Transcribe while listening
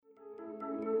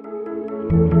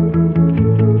Hi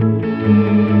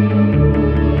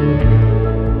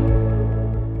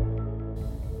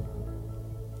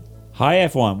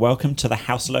everyone, welcome to the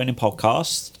House of Learning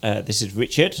podcast. This is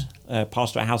Richard,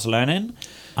 pastor at House of Learning.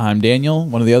 I'm Daniel,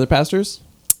 one of the other pastors.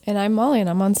 And I'm Molly, and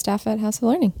I'm on staff at House of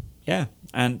Learning. Yeah,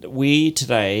 and we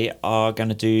today are going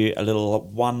to do a little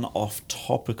one-off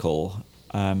topical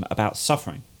about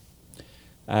suffering.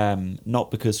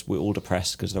 Not because we're all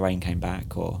depressed because the rain came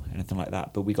back or anything like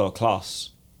that, but we got a class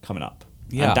coming up.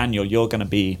 Yeah. And Daniel, you're going to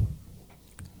be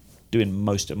doing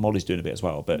most of it. Molly's doing a bit as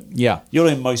well, but Yeah. you're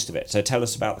doing most of it. So tell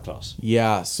us about the class.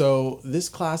 Yeah, so this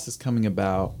class is coming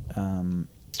about,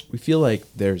 we feel like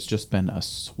there's just been a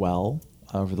swell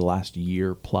over the last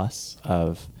year plus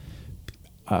of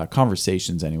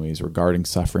conversations anyways regarding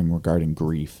suffering, regarding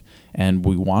grief. And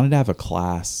we wanted to have a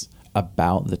class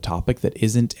about the topic that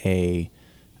isn't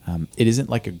it isn't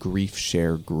like a grief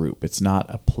share group. It's not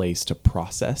a place to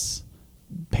process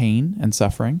pain and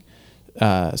suffering.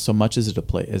 So much as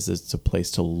it's a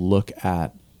place to look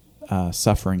at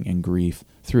suffering and grief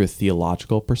through a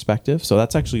theological perspective. So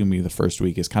that's actually going to be the first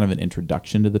week, is kind of an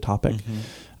introduction to the topic.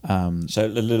 Mm-hmm. So a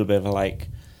little bit of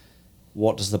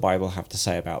what does the Bible have to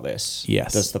say about this?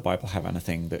 Yes. Does the Bible have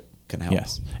anything that can help?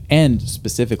 Yes. And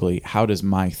specifically, how does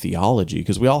my theology,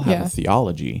 because we all have a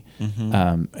theology,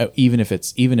 even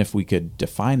if we could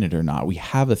define it or not, we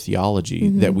have a theology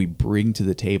that we bring to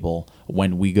the table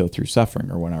when we go through suffering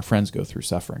or when our friends go through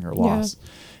suffering or loss.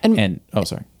 And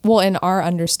our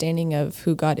understanding of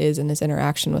who God is and his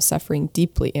interaction with suffering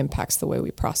deeply impacts the way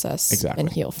we process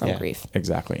and heal from grief.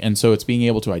 Exactly. And so it's being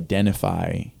able to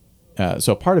identify.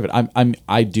 So part of it,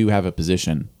 I do have a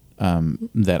position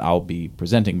that I'll be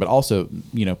presenting, but also,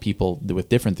 people with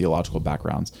different theological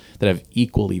backgrounds that have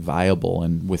equally viable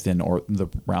and within the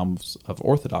realms of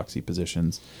orthodoxy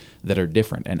positions that are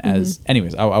different. And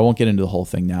anyways, I won't get into the whole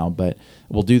thing now, but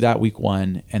we'll do that week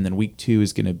 1. And then week 2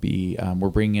 is going to be, we're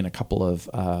bringing in a couple of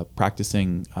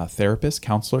practicing therapists,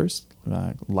 counselors,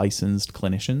 licensed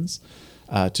clinicians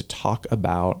to talk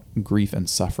about grief and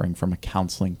suffering from a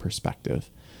counseling perspective.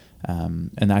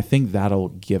 And I think that'll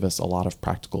give us a lot of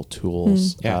practical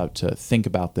tools to think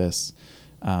about this.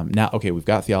 We've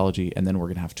got theology, and then we're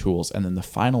going to have tools. And then the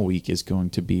final week is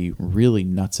going to be really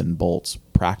nuts and bolts,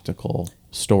 practical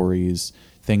stories,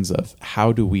 things of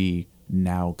how do we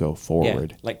now go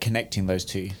forward. Yeah, like connecting those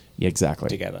two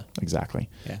together. Exactly.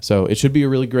 Yeah. So it should be a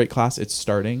really great class. It's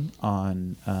starting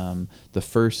on the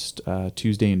first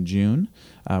Tuesday in June,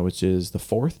 which is the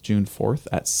 4th, June 4th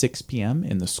at 6 p.m.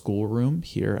 in the schoolroom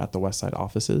here at the Westside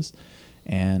offices.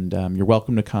 And you're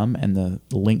welcome to come, and the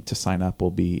link to sign up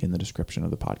will be in the description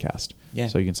of the podcast. Yeah.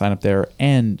 So you can sign up there.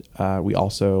 And we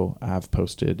also have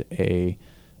posted a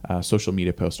social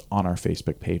media post on our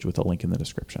Facebook page with a link in the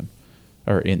description,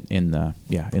 or in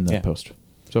the post.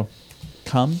 So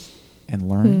come and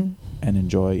learn and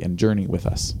enjoy and journey with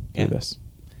us through this.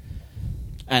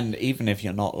 And even if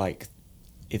you're not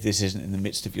if this isn't in the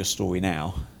midst of your story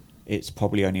now, it's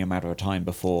probably only a matter of time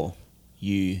before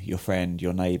you, your friend,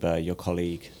 your neighbor, your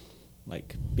colleague,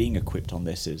 being equipped on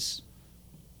this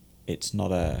it's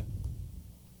not a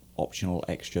optional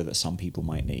extra that some people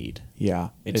might need. Yeah.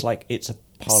 It's it's a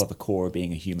part of the core of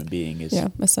being a human being is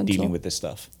dealing with this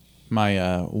stuff.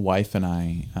 My wife and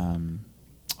I,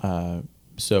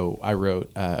 so I wrote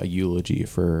a eulogy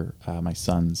for my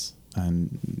sons,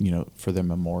 and for their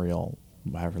memorial,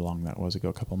 however long that was ago,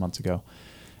 a couple months ago.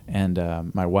 And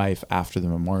my wife, after the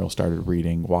memorial, started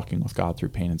reading Walking with God Through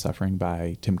Pain and Suffering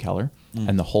by Tim Keller.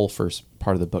 And the whole first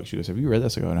part of the book, she goes, "Have you read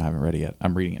this?" I go, "No, I haven't read it yet.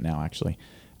 I'm reading it now, actually."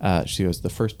 She goes, "The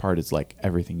first part is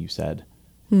everything you said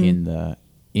in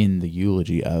the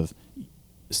eulogy of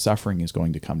suffering is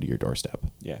going to come to your doorstep.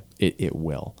 Yeah. It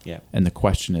will. Yeah. And the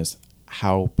question is,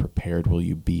 how prepared will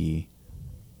you be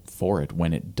for it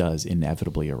when it does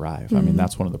inevitably arrive?" I mean,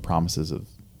 that's one of the promises of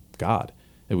God.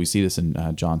 And we see this in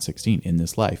John 16. In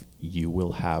this life, you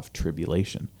will have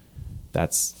tribulation.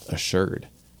 That's assured.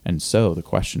 And so the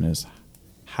question is,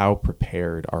 how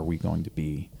prepared are we going to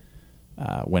be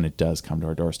when it does come to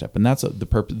our doorstep? And that's the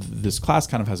purpose. This class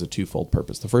kind of has a twofold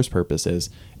purpose. The first purpose is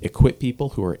equip people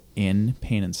who are in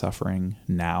pain and suffering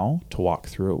now to walk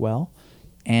through it well,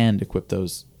 and equip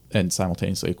those, and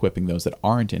simultaneously equipping those that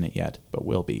aren't in it yet but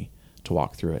will be, to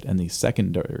walk through it. And the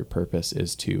secondary purpose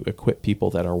is to equip people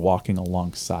that are walking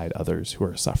alongside others who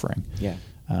are suffering,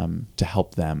 to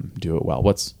help them do it well.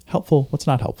 What's helpful, what's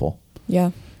not helpful.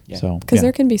 Yeah. So, because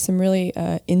there can be some really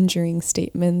injuring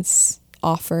statements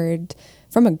offered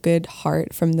from a good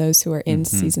heart from those who are in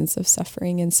seasons of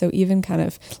suffering. And so even kind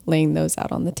of laying those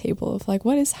out on the table of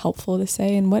what is helpful to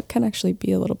say and what can actually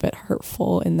be a little bit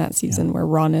hurtful in that season where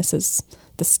rawness is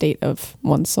the state of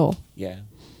one's soul. Yeah.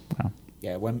 Wow.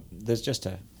 Yeah, when there's just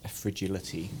a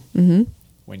fragility Mm-hmm.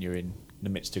 when you're in the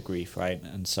midst of grief, right?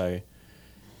 And so,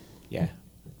 yeah,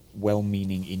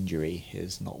 well-meaning injury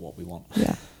is not what we want.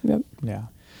 Yeah. Yep. Yeah.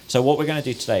 So what we're going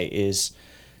to do today is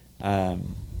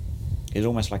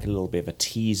almost like a little bit of a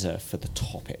teaser for the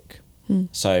topic.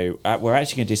 So we're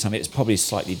actually going to do something. It's probably a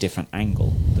slightly different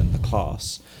angle than the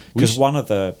class, because one of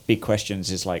the big questions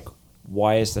is like,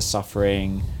 why is the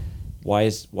suffering? Why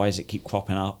is it keep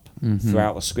cropping up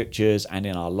throughout the scriptures and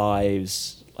in our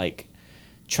lives? Like,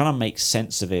 trying to make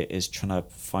sense of it is trying to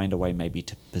find a way maybe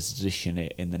to position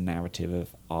it in the narrative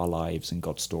of our lives and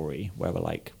God's story, where we're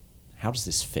like, how does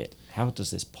this fit? How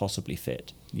does this possibly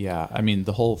fit? Yeah, I mean,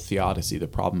 the whole theodicy, the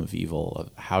problem of evil,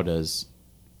 of how does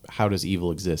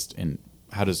evil exist, and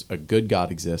how does a good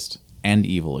God exist and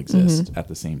evil exist at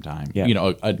the same time? Yeah. You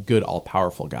know, a good,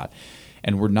 all-powerful God.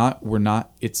 And we're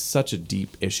not, it's such a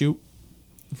deep issue.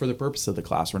 For the purpose of the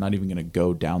class, we're not even going to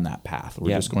go down that path.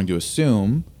 We're just going to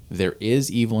assume there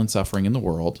is evil and suffering in the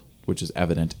world, which is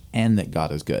evident, and that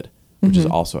God is good, which is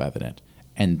also evident.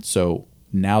 And so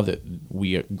now that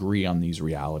we agree on these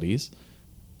realities,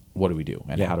 what do we do,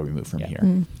 and how do we move from here?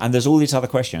 And there's all these other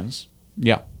questions.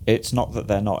 Yeah, It's not that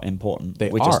they're not important. They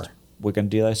we're are. We're going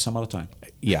to do those some other time.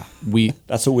 yeah,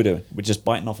 That's all we're doing. We're just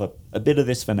biting off a bit of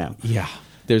this for now. yeah.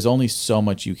 There's only so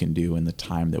much you can do in the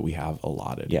time that we have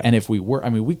allotted. Yeah. And if we were, I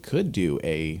mean, we could do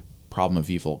a problem of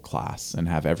evil class and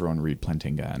have everyone read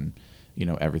Plantinga and, you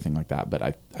know, everything like that. But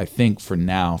I think for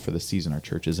now, for the season our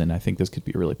church is in, I think this could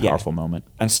be a really powerful moment.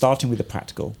 And starting with the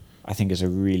practical, I think, is a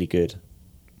really good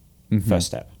first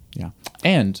step. Yeah.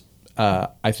 And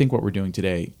I think what we're doing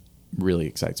today really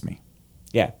excites me.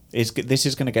 Yeah, this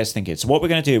is going to get us thinking. So what we're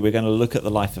going to do, we're going to look at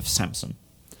the life of Samson.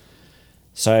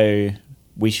 So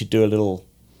we should do a little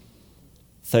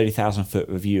 30,000-foot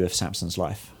review of Samson's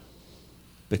life,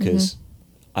 because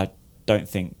I don't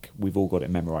think we've all got it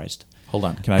memorized. Hold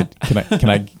on. Can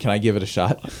I give it a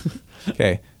shot?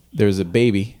 Okay. There's a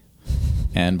baby,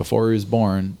 and before he was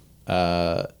born,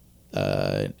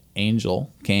 an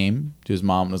angel came to his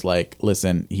mom and was like,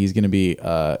 "Listen, he's gonna be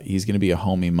a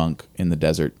homie monk in the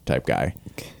desert type guy,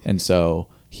 and so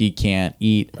he can't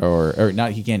eat or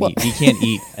not. He can't eat. He can't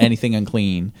eat anything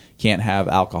unclean. Can't have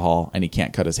alcohol, and he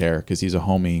can't cut his hair because he's a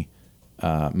homie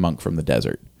monk from the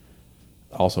desert,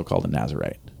 also called a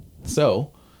Nazarite.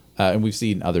 So." And we've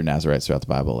seen other Nazarites throughout the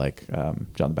Bible, like John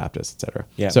the Baptist, etc.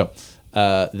 Yeah. So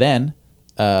then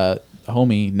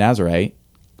homie Nazarite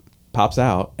pops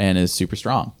out and is super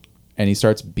strong. And he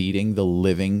starts beating the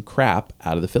living crap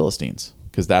out of the Philistines,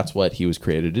 because that's what he was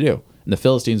created to do. And the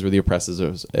Philistines were the oppressors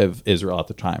of Israel at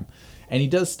the time. And he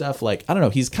does stuff like, I don't know,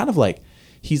 he's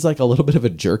like a little bit of a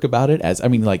jerk about it. As I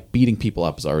mean, like, beating people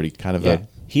up is already kind of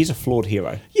He's a flawed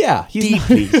hero. he's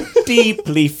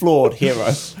Deeply flawed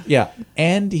hero. Yeah,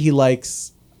 and he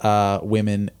likes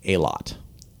women a lot,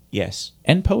 Yes.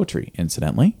 and poetry.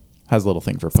 Incidentally, has a little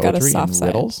thing for got a poetry soft and side.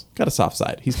 riddles. Got a soft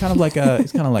side. He's kind of like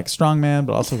a strong man,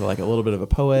 but also like a little bit of a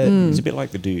poet. He's a bit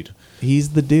like the dude,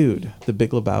 He's the dude, the Big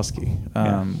Lebowski.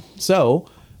 So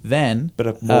then, but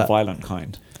a more violent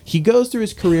kind. he goes through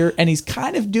his career, and he's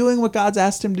kind of doing what God's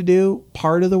asked him to do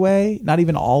part of the way, not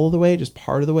even all of the way, just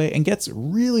part of the way, and gets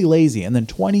really lazy. And then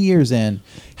 20 years in,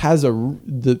 has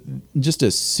just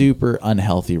a super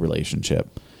unhealthy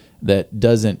relationship that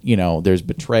doesn't, there's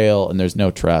betrayal and there's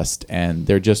no trust, and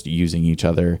they're just using each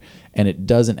other, and it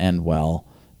doesn't end well.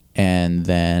 And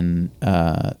then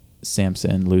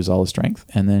Samson loses all his strength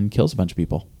and then kills a bunch of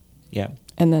people. Yeah.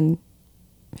 And then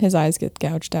his eyes get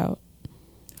gouged out.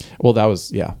 Well,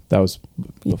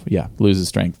 loses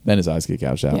strength. Then his eyes get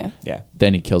gouged out. Yeah. Yeah.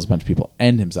 Then he kills a bunch of people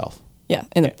and himself. Yeah.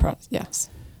 In the process. Yes.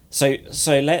 So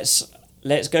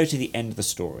let's go to the end of the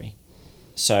story.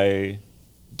 So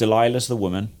Delilah's the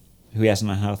woman who he has an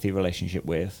unhealthy relationship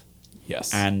with.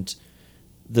 Yes. And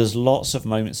there's lots of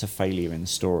moments of failure in the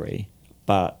story,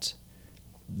 but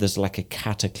there's like a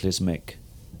cataclysmic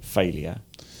failure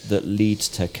that leads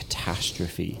to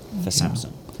catastrophe for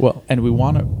Samson. Well, and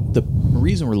the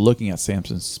reason we're looking at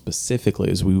Samson specifically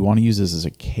is we want to use this as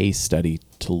a case study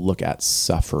to look at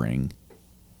suffering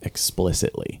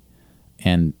explicitly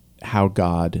and how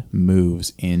God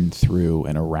moves in, through,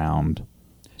 and around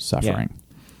suffering. Yeah.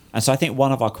 And so I think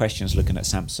one of our questions looking at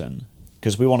Samson,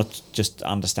 because we want to just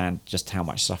understand just how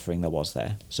much suffering there was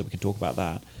there, so we can talk about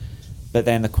that. But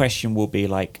then the question will be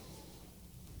like,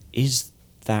 is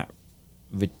that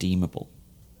redeemable?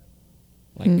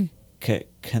 Like,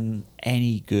 can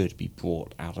any good be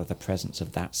brought out of the presence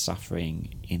of that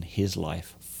suffering in his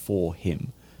life for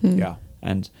him? Yeah.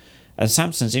 And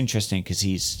Samson's interesting because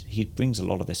he brings a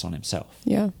lot of this on himself.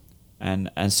 Yeah.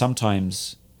 And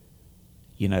sometimes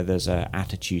there's an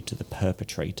attitude to the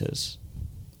perpetrators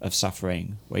of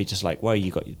suffering where you're just like, well,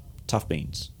 you got your tough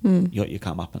beans, you got your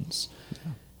comeuppance.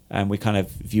 Yeah. And we kind of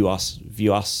view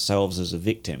ourselves as a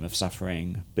victim of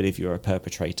suffering, but if you're a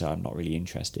perpetrator, I'm not really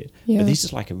interested. Yeah. But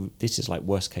this is like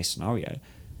worst case scenario.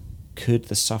 Could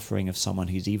the suffering of someone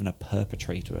who's even a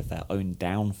perpetrator of their own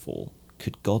downfall,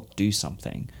 could God do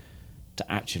something to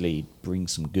actually bring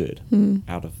some good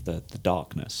out of the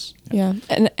darkness? Yeah.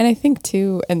 And I think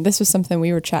too, and this was something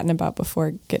we were chatting about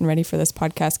before getting ready for this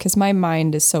podcast, because my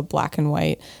mind is so black and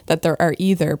white that there are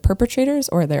either perpetrators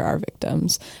or there are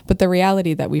victims. But the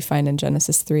reality that we find in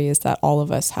Genesis 3 is that all of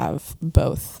us have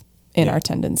both in our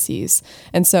tendencies.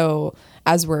 And so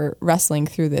as we're wrestling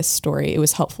through this story, it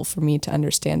was helpful for me to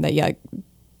understand that,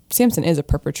 Samson is a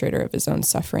perpetrator of his own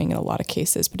suffering in a lot of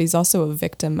cases, but he's also a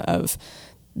victim of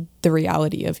the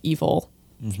reality of evil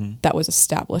that was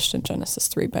established in Genesis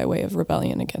 3 by way of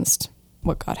rebellion against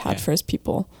what God had for his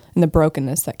people and the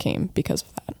brokenness that came because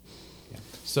of that. Yeah.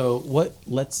 So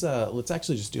let's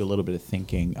actually just do a little bit of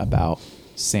thinking about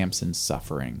Samson's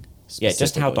suffering. Yeah,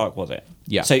 just how dark was it?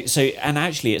 Yeah. So and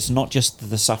actually it's not just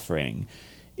the suffering,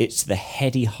 it's the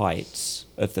heady heights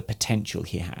of the potential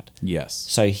he had. Yes.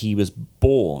 So he was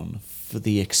born for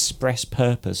the express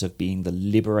purpose of being the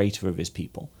liberator of his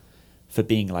people, for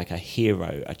being like a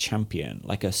hero, a champion,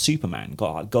 like a Superman.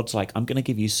 God's like, I'm going to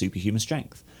give you superhuman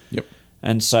strength. Yep.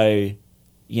 And so,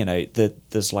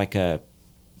 there's like a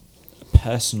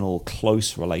personal,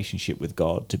 close relationship with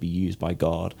God to be used by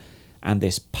God, and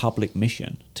this public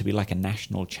mission to be like a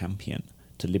national champion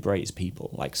to liberate his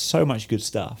people. Like, so much good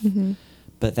stuff. Mm-hmm.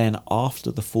 But then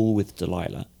after the fall with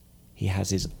Delilah, he has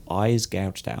his eyes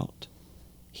gouged out.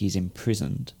 He's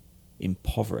imprisoned,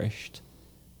 impoverished,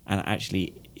 and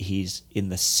actually he's in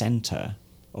the center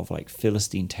of like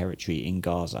Philistine territory in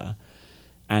Gaza,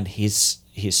 and his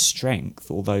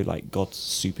strength, although like God's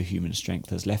superhuman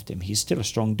strength has left him, he's still a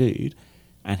strong dude,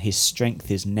 and his strength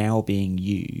is now being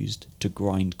used to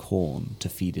grind corn to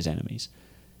feed his enemies.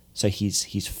 So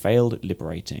he's failed at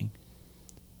liberating.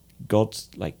 God's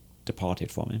like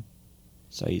departed from him,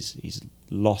 so he's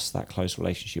lost that close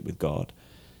relationship with God.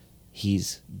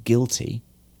 He's guilty.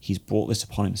 He's brought this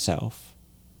upon himself.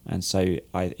 And so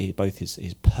both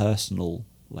his personal,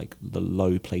 like the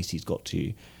low place he's got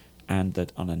to, and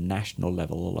that on a national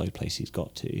level, the low place he's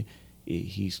got to,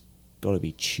 he's got to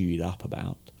be chewed up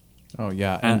about. Oh,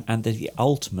 yeah. And the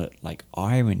ultimate like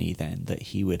irony then that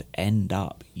he would end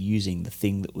up using the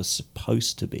thing that was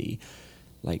supposed to be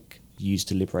like used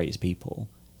to liberate his people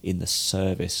in the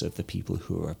service of the people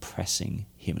who are oppressing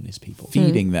him and his people.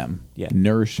 Feeding them. Yeah.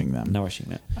 Nourishing them.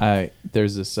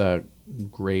 There's this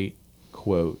great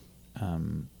quote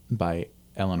by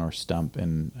Eleanor Stump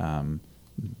in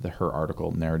her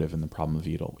article "Narrative and the Problem of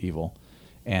Evil,"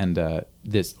 and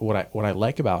what I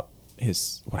like about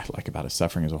his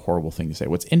suffering is a horrible thing to say.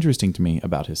 What's interesting to me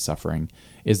about his suffering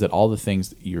is that all the things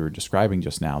that you're describing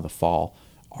just now, the fall,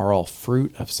 are all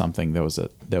fruit of something that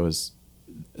was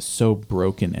so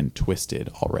broken and twisted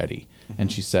already. Mm-hmm.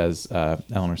 And she says,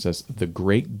 Eleanor says, the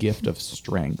great gift of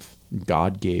strength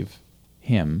God gave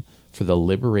him for the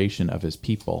liberation of his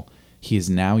people, he is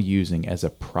now using as a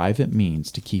private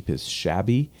means to keep his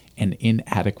shabby and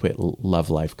inadequate love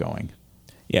life going.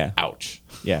 Yeah. Ouch.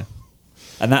 Yeah.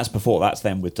 And that's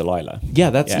them with Delilah. Yeah,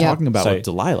 that's talking about with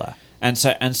Delilah. And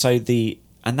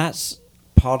that's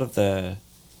part of the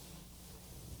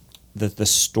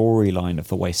storyline of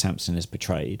the way Samson is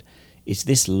portrayed, is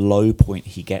this low point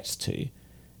he gets to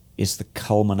is the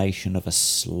culmination of a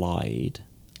slide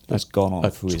that's gone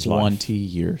on through his life.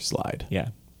 20-year slide. Yeah.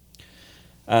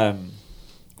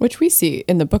 Which we see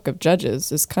in the book of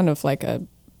Judges is kind of like a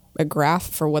graph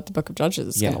for what the book of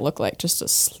Judges is going to look like. Just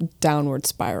a downward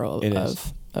spiral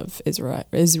of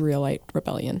Israelite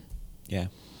rebellion. Yeah.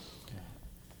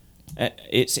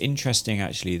 It's interesting,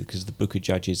 actually, because the book of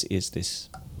Judges is this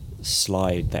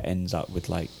slide that ends up with,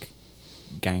 like,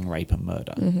 gang rape and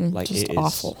murder. Mm-hmm. Like, just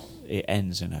awful. It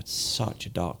ends in such a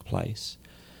dark place.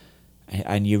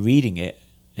 And you're reading it,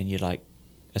 and you're like,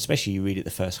 especially you read it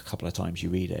the first couple of times you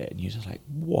read it, and you're just like,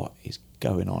 what is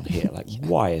going on here? Like,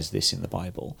 why is this in the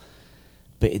Bible?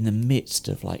 But in the midst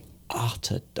of, like,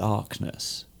 utter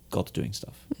darkness, God's doing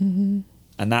stuff. Mm-hmm.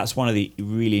 And that's one of the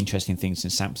really interesting things in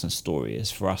Samson's story,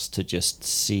 is for us to just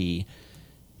see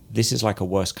this is like a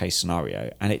worst case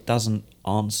scenario, and it doesn't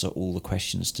answer all the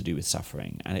questions to do with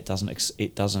suffering, and it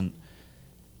doesn't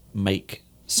make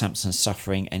Samson's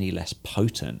suffering any less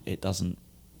potent. It doesn't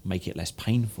make it less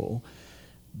painful,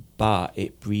 but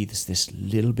it breathes this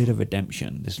little bit of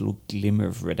redemption, this little glimmer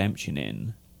of redemption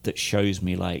in that shows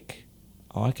me like,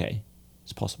 oh, okay,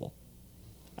 it's possible.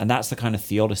 And that's the kind of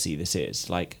theodicy this is.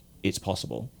 Like, it's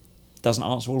possible. Doesn't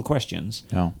answer all the questions,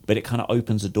 No. but it kind of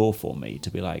opens a door for me to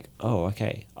be like, oh,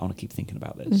 okay, I want to keep thinking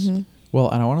about this. Well,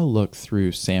 and I want to look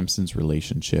through Samson's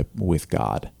relationship with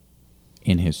God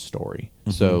in his story.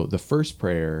 So the first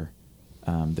prayer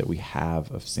that we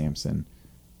have of Samson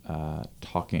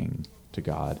talking to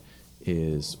God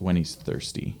is when he's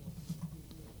thirsty.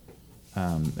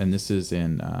 And this is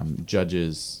in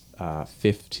Judges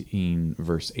 15,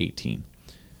 verse 18.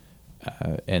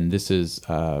 And this is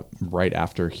right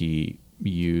after he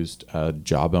used a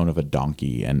jawbone of a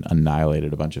donkey and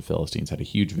annihilated a bunch of Philistines, had a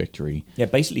huge victory. Yeah,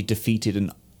 basically defeated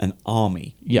an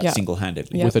army Yeah.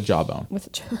 single-handedly. Yeah. With a jawbone.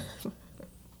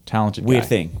 Talented Weird guy.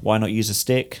 thing. Why not use a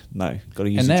stick? No, got to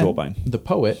use And a then jawbone. the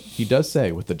poet, he does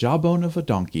say, with the jawbone of a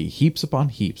donkey, heaps upon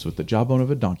heaps, with the jawbone of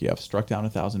a donkey, I've struck down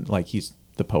 1,000. Like, he's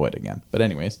the poet again. But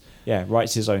anyways, Yeah,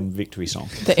 writes his own victory song.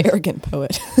 The arrogant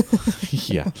poet.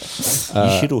 yeah.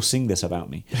 You should all sing this about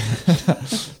me.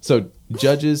 So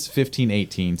Judges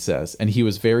 15:18 says, and he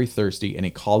was very thirsty, and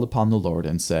he called upon the Lord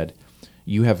and said,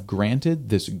 you have granted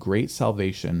this great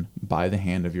salvation by the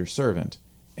hand of your servant.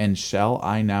 And shall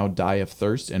I now die of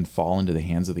thirst and fall into the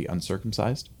hands of the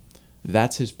uncircumcised?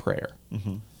 That's his prayer.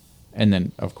 And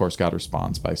then, of course, God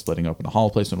responds by splitting open a hollow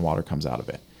place and water comes out of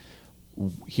it.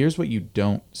 Here's what you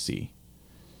don't see.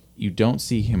 You don't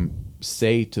see him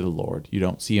say to the Lord. You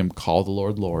don't see him call the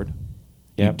Lord, Lord.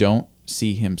 You Yep. don't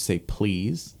see him say,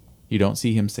 please. You don't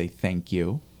see him say, thank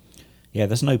you. Yeah,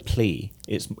 there's no plea.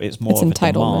 It's more It's of a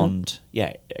entitlement. demand.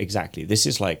 Yeah, exactly. This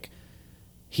is like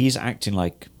he's acting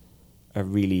like a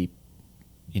really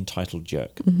entitled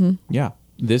jerk. Yeah.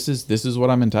 This is what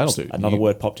I'm entitled to. Another You-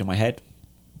 word popped in my head.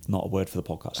 Not a word for the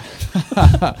podcast.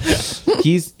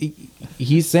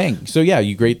 He's saying, so yeah,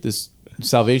 you grant this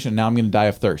salvation. Now I'm going to die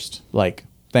of thirst. Like,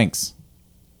 thanks.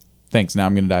 Now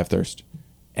I'm going to die of thirst.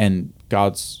 And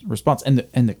God's response, and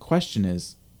the question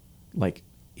is, like,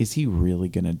 is he really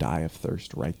going to die of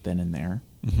thirst right then and there?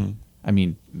 I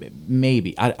mean,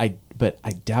 maybe. But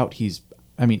I doubt he's.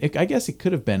 I mean, I guess it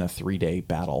could have been a 3-day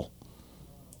battle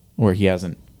where he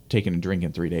hasn't taken a drink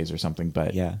in 3 days or something.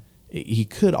 But Yeah. he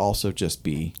could also just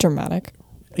be. Dramatic.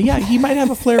 Yeah, he might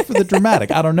have a flair for the dramatic.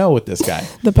 I don't know with this guy.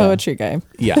 The poetry guy.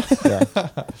 Yeah.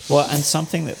 Well, and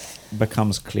something that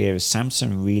becomes clear is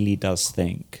Samson really does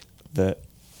think that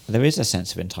there is a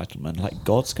sense of entitlement. Like,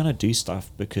 God's going to do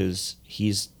stuff because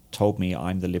he's told me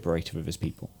I'm the liberator of his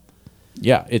people.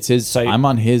 Yeah, it's his. So- I'm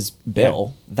on his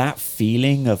bill. That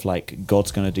feeling of like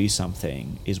God's going to do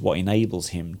something is what enables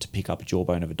him to pick up a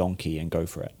jawbone of a donkey and go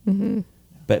for it.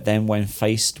 But then when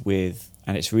faced with,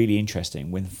 and it's really interesting,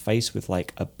 when faced with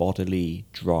like a bodily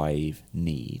drive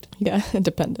need, Yeah,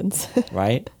 dependence.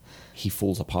 right? He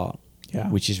falls apart. Yeah.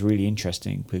 Which is really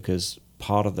interesting because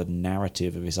part of the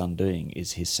narrative of his undoing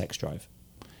is his sex drive.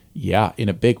 Yeah, in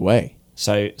a big way.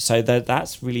 So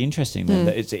that's really interesting then,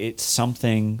 that it's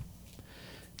something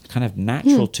kind of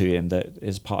natural to him that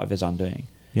is part of his undoing.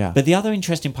 Yeah. But the other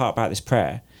interesting part about this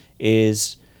prayer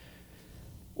is,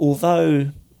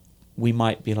 although we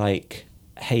might be like,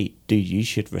 hey, dude, you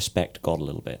should respect God a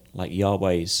little bit. Like,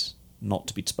 Yahweh's not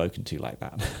to be spoken to like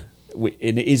that.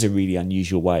 And it is a really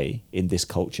unusual way in this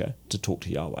culture to talk to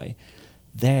Yahweh.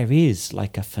 There is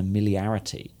like a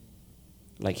familiarity.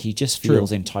 Like, he just True.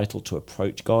 feels entitled to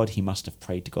approach God. He must have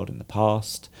prayed to God in the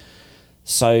past.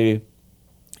 So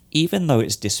even though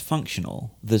it's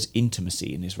dysfunctional, there's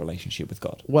intimacy in his relationship with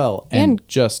God. Well, and And-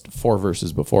 just 4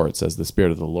 verses before it says the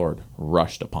Spirit of the Lord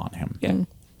rushed upon him. Yeah.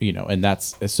 You know, and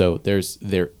that's so there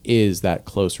is that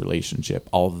close relationship,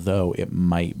 although it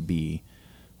might be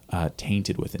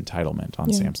tainted with entitlement on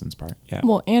Yeah. Samson's part. Yeah.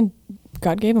 Well, and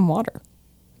God gave him water.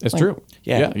 It's Like- true.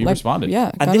 Yeah. You Like, responded.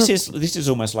 Yeah. And God this is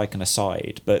almost like an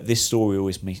aside, but this story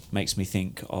always makes me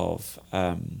think of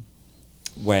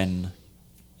when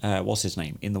what's his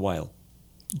name in the whale,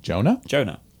 Jonah?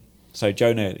 Jonah. So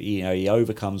Jonah, he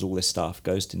overcomes all this stuff,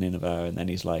 goes to Nineveh, and then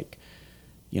he's like,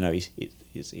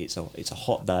 it's a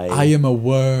hot day. I am a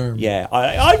worm. Yeah,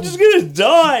 I'm just gonna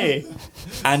die.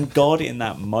 And God, in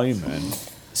that moment,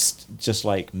 just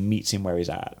like meets him where he's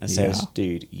at and says, Yeah.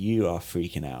 "Dude, you are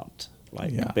freaking out."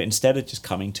 Like, Yeah. but instead of just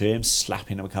coming to him,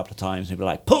 slapping him a couple of times, and be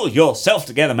like, "Pull yourself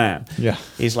together, man." Yeah.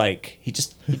 He's like, he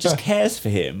just cares for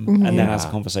him, and then has a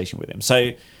Yeah. conversation with him.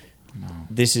 So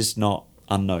this is not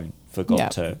unknown for God Yeah.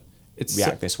 to It's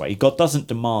react so- this way. God doesn't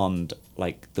demand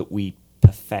like that we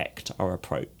perfect our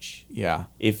approach. Yeah.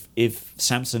 If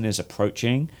Samson is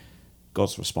approaching,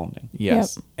 God's responding.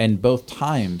 Yes. Yep. And both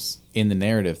times in the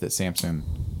narrative that Samson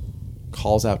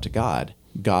calls out to God,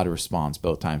 God responds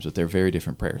both times with their very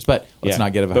different prayers. But let's Yeah.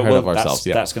 not get But ahead of that's- ourselves.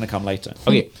 Yeah. That's going to come later.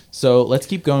 Okay, so let's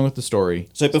keep going with the story.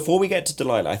 So before we get to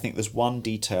Delilah, I think there's one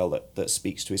detail that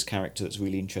speaks to his character that's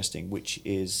really interesting, which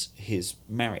is his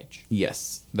marriage.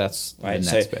 Yes, that's Right.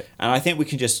 the next bit. And I think we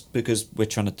can just, because we're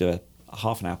trying to do a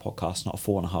half an hour podcast, not a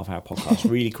 4.5 hour podcast,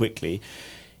 really quickly.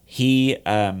 He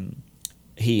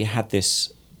had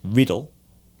this riddle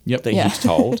Yep. that Yeah. he's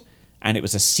told, and it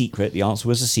was a secret. The answer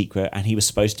was a secret, and he was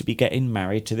supposed to be getting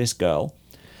married to this girl,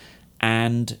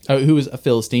 and Who was a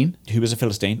Philistine? who was a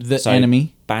Philistine. The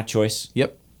enemy. Bad choice.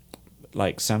 Yep.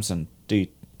 Like, Samson, dude,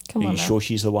 Come are on you now. sure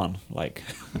she's the one? Like,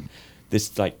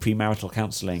 this, like, premarital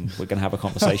counseling, we're going to have a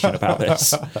conversation about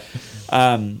this.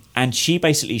 And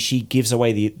she gives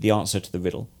away the answer to the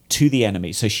riddle to the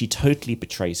enemy, so she totally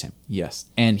betrays him. Yes.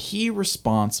 And he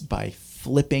responds by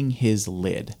flipping his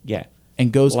lid. Yeah.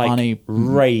 And goes Like on a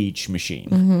rage machine.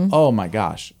 Mm-hmm. oh my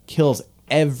gosh, kills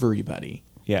everybody.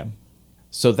 Yeah.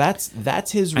 So that's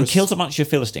his And kills a bunch of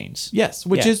Philistines. Yes,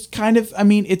 which Yeah. is kind of, I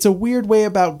mean, it's a weird way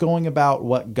about going about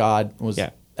what God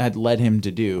Yeah. had led him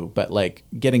to do, but like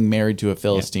getting married to a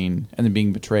Philistine and then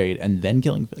being betrayed and then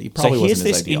killing, he probably So here's wasn't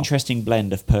his this ideal. interesting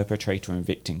blend of perpetrator and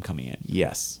victim coming in.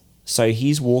 Yes. So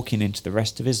he's walking into the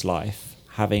rest of his life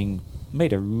having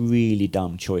made a really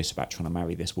dumb choice about trying to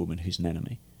marry this woman who's an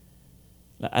enemy.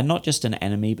 And not just an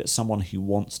enemy, but someone who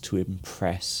wants to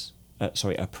oppress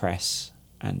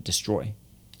and destroy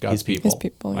God's people. His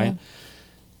people, yeah.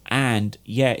 And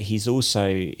yet he's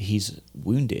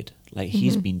wounded. Like,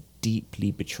 he's Mm-hmm. been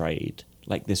deeply betrayed.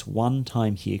 Like, this one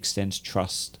time he extends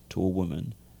trust to a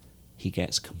woman, he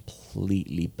gets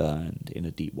completely burned in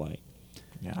a deep way.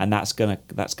 Yeah. And that's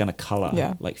gonna color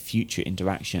Yeah. like future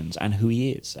interactions and who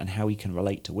he is and how he can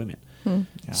relate to women. Hmm.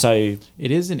 Yeah. So It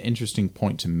is an interesting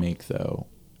point to make, though,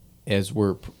 as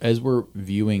we're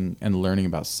viewing and learning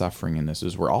about suffering in this,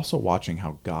 is we're also watching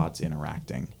how God's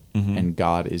interacting, and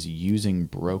God is using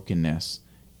brokenness,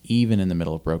 even in the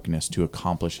middle of brokenness, to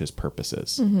accomplish His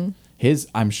purposes.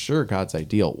 I'm sure God's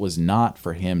ideal was not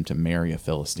for him to marry a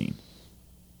Philistine.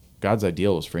 God's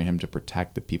ideal was for him to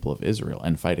protect the people of Israel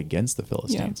and fight against the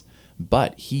Philistines.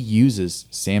 But He uses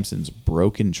Samson's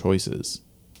broken choices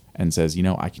and says,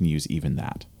 I can use even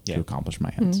that Yeah. to accomplish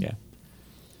my ends. yeah.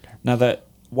 Now that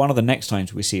one of the next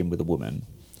times we see him with a woman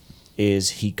is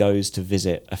he goes to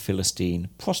visit a Philistine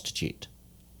prostitute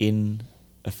in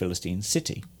a Philistine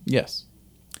city. Yes.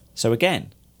 So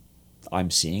again,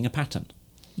 I'm seeing a pattern.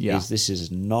 Yeah. This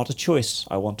is not a choice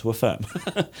I want to affirm.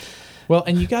 Well,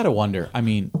 and you got to wonder, I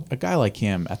mean, a guy like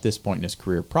him at this point in his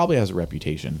career probably has a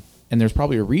reputation, and there's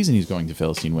probably a reason he's going to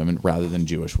Philistine women rather than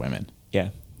Jewish women, yeah.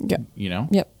 Yep. you know?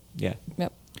 Yep. Yeah.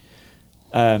 Yep.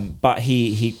 But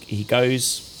he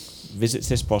goes, visits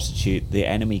this prostitute. The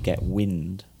enemy get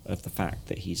wind of the fact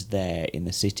that he's there in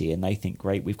the city, and they think,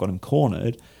 great, we've got him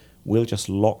cornered. We'll just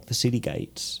lock the city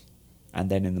gates, and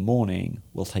then in the morning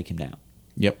we'll take him down.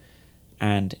 Yep.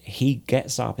 And he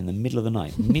gets up in the middle of the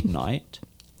night, midnight,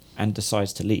 and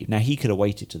decides to leave. Now, he could have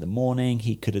waited to the morning.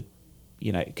 He could have,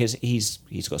 because he's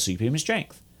got superhuman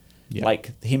strength. Yeah.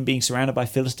 Like, him being surrounded by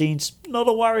Philistines, not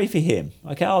a worry for him.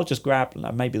 Okay, I'll just grab,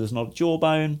 maybe there's not a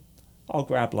jawbone. I'll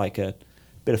grab like a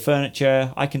bit of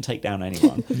furniture. I can take down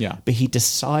anyone. Yeah. But he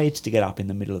decides to get up in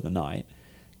the middle of the night,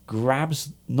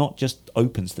 not just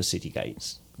opens the city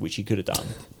gates, which he could have done,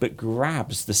 but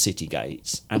grabs the city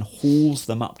gates and hauls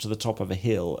them up to the top of a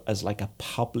hill as like a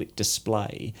public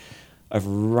display of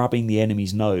rubbing the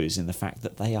enemy's nose in the fact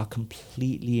that they are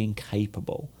completely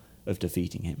incapable of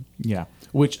defeating him. Yeah.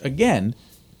 Which, again,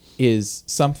 is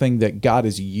something that God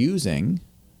is using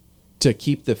to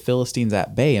keep the Philistines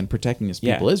at bay and protecting His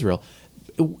people, Yeah. Israel.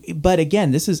 But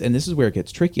again, this is where it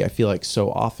gets tricky. I feel like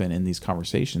so often in these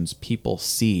conversations, people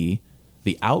see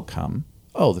the outcome.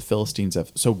 Oh, the Philistines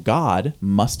have... So God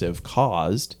must have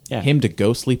caused him to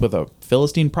go sleep with a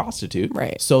Philistine prostitute.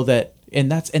 Right. So that... And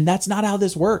that's not how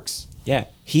this works. Yeah,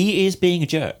 he is being a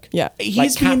jerk. Yeah.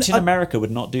 Like Captain America would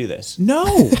not do this.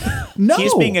 No. No.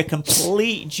 He's being a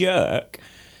complete jerk,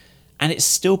 and it's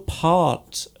still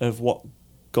part of what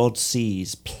God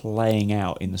sees playing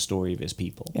out in the story of His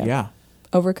people. Yeah.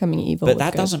 Overcoming evil. But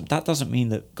with that doesn't mean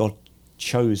that God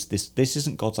chose this. This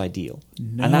isn't God's ideal,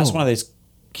 No. and that's one of those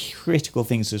critical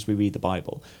things as we read the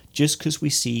Bible. Just because we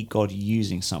see God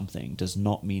using something does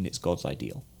not mean it's God's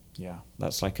ideal. Yeah.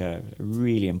 That's like a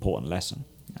really important lesson.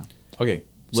 Yeah. Okay.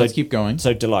 Let's keep going.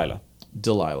 So Delilah.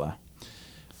 Delilah.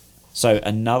 So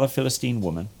another Philistine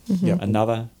woman. Yep.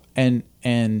 Another. And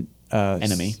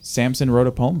Enemy. Samson wrote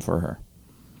a poem for her.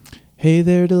 Hey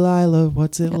there, Delilah.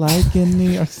 What's it like in New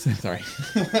York? Sorry.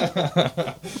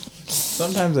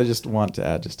 Sometimes I just want to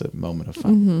add just a moment of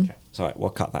fun. Okay. It's all right, we'll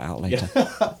cut that out later.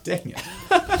 Dang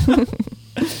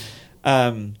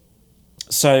it.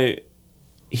 So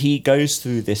he goes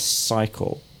through this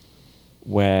cycle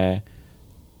where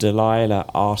Delilah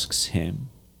asks him,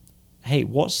 hey,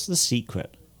 what's the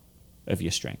secret of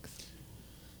your strength?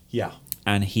 Yeah.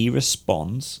 And he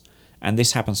responds, and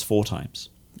this happens 4 times.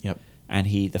 Yep. And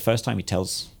the first time he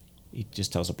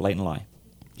just tells a blatant lie.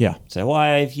 Yeah. So,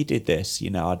 why, if you did this,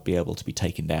 I'd be able to be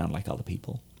taken down like other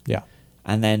people. Yeah.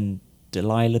 And then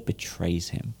Delilah betrays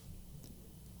him,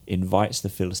 invites the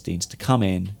Philistines to come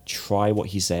in, try what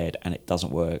he said, and it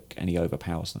doesn't work, and he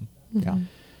overpowers them. Yeah.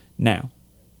 Now,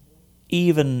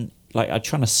 even I'm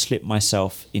trying to slip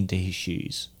myself into his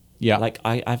shoes. Yeah.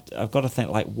 I've got to think,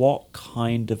 what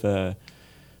kind of a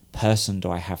person do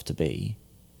I have to be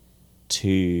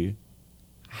to,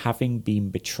 having been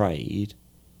betrayed,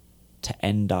 to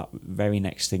end up very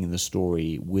next thing in the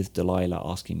story with Delilah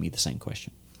asking me the same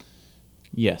question?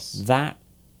 Yes. That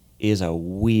is a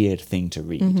weird thing to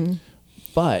read.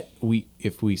 But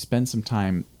if we spend some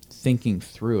time thinking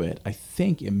through it, I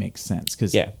think it makes sense,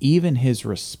 because even his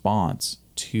response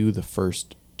to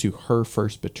her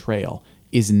first betrayal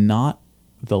is not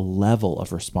the level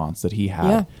of response that he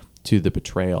had to the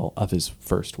betrayal of his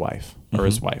first wife, or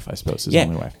his wife, I suppose, his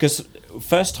only wife. Because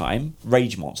first time,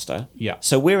 rage monster. Yeah.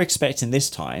 So we're expecting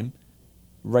this time,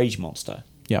 rage monster.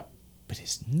 Yeah. But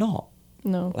it's not.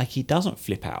 No. He doesn't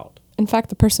flip out. In fact,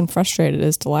 the person frustrated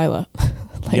is Delilah.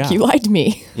 Yeah. You lied to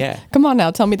me. Yeah. Come on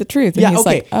now, tell me the truth. And he's okay.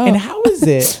 like, oh. And how is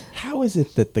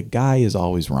it that the guy is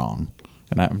always wrong?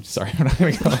 And I'm sorry. I'm not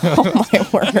gonna go. Oh my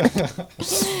word.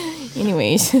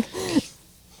 Anyways.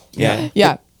 Yeah.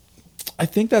 Yeah. I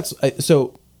think that's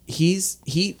so.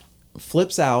 He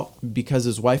flips out because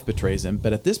his wife betrays him,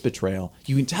 but at this betrayal,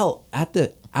 you can tell at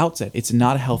the outset it's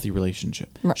not a healthy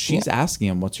relationship. Right. She's asking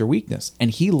him, "What's your weakness?"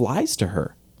 and he lies to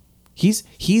her.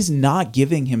 He's not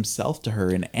giving himself to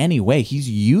her in any way. He's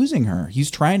using her.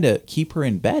 He's trying to keep her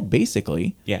in bed,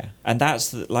 basically. Yeah. And that's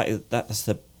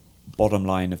the bottom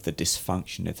line of the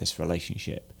dysfunction of this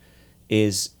relationship.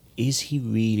 Is he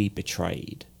really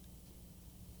betrayed?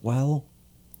 Well,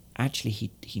 actually,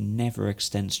 he never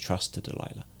extends trust to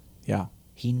Delilah. Yeah.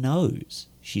 He knows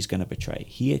she's going to betray.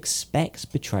 He expects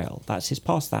betrayal. That's his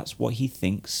past. That's what he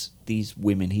thinks these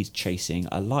women he's chasing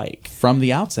are like. From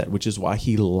the outset, which is why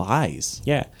he lies.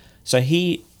 Yeah. So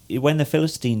when the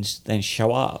Philistines then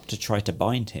show up to try to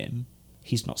bind him,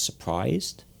 he's not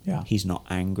surprised. Yeah. He's not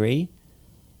angry.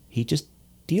 He just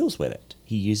deals with it.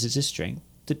 He uses his strength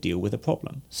to deal with a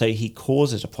problem. So he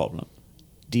causes a problem,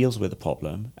 deals with a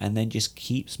problem, and then just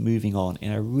keeps moving on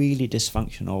in a really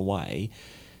dysfunctional way,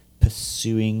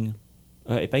 pursuing.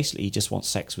 Basically, he just wants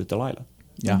sex with Delilah.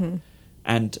 Yeah. Mm-hmm.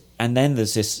 And then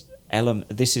there's this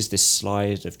element. This is this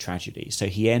slide of tragedy. So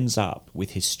he ends up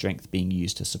with his strength being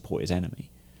used to support his enemy.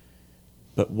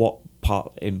 But what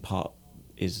in part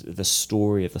is the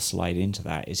story of the slide into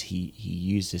that is he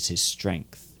uses his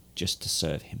strength just to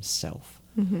serve himself.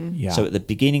 Yeah. So at the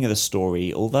beginning of the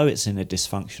story, although it's in a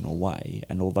dysfunctional way,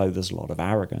 and although there's a lot of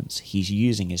arrogance, he's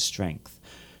using his strength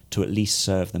to at least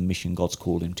serve the mission God's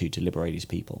called him to liberate his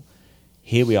people.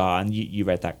 Here we are, and you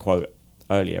read that quote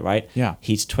earlier, right? Yeah.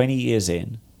 He's 20 years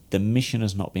in, the mission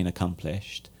has not been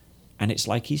accomplished, and it's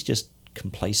like he's just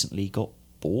complacently got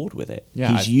bored with it.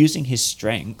 Yeah, He's using his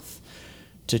strength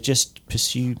to just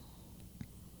pursue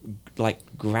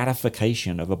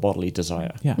gratification of a bodily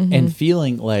desire. Yeah. And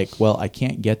feeling like, well, I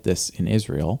can't get this in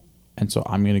Israel, and so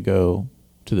I'm going to go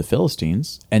to the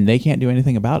Philistines, and they can't do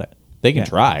anything about it. They can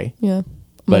try. Yeah. I'm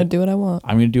But going to do what I want.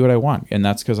 I'm going to do what I want, and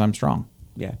that's because I'm strong.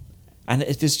 Yeah. And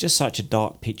there's just such a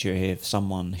dark picture here of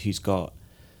someone who's got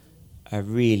a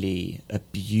really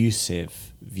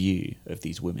abusive view of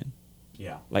these women.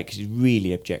 Yeah. He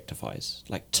really objectifies,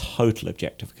 total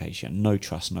objectification, no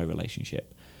trust, no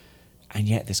relationship. And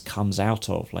yet this comes out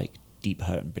of deep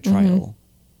hurt and betrayal.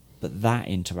 But that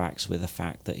interacts with the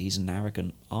fact that he's an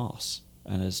arrogant arse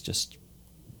and has just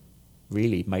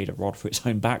really made a rod for its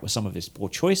own back with some of his poor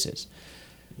choices.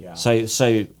 Yeah.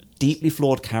 So deeply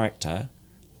flawed character,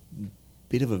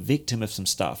 bit of a victim of some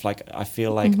stuff. I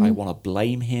feel like I want to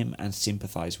blame him and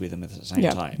sympathize with him at the same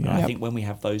time. And I think when we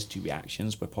have those two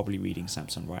reactions, we're probably reading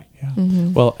Samson right. Yeah.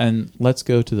 Well, and let's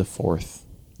go to the fourth.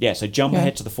 Yeah, so jump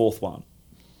ahead to the fourth one.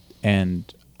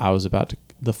 And I was about to...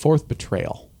 The fourth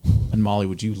betrayal. And Molly,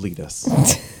 would you lead us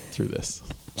through this?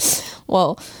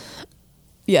 Well,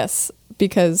 yes,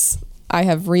 because I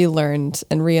have relearned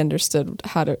and re-understood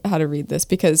how to read this.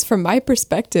 Because from my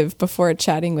perspective, before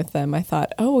chatting with them, I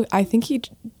thought, I think he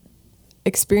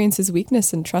experiences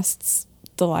weakness and trusts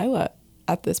Delilah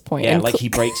at this point. Yeah, And he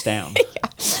breaks down.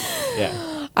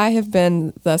 Yeah. I have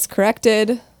been thus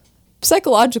corrected.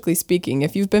 Psychologically speaking,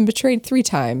 if you've been betrayed 3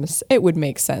 times, it would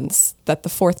make sense that the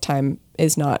 4th time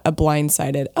is not a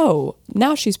blindsided, oh,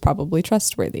 now she's probably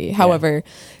trustworthy. However,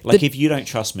 Like, if you don't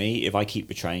trust me, if I keep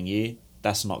betraying you,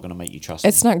 that's not going to make you trust me.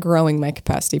 it's not growing my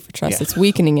capacity for trust. Yeah. It's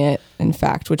weakening it, in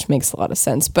fact, which makes a lot of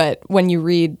sense. But when you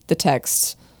read the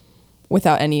text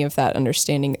without any of that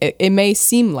understanding, it may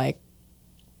seem like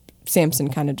Samson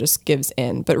kind of just gives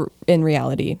in, but in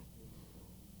reality,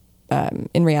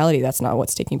 that's not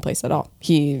what's taking place at all.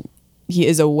 He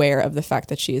is aware of the fact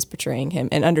that she is betraying him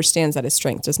and understands that his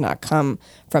strength does not come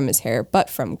from his hair, but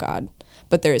from God.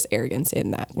 But there is arrogance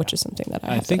in that, which is something that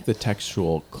I think the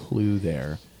textual clue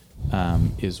there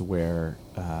is where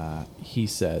he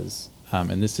says,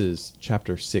 and this is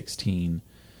chapter 16,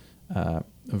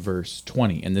 verse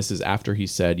 20, and this is after he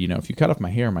said, if you cut off my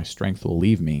hair, my strength will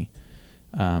leave me.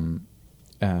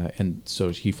 And so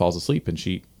he falls asleep, and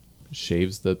she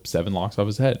shaves the 7 locks off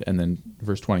his head. And then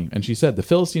verse 20, and she said, the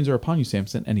Philistines are upon you,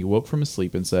 Samson. And he woke from his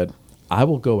sleep and said, I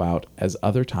will go out as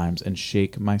other times and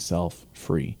shake myself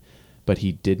free. But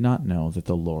he did not know that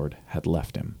the Lord had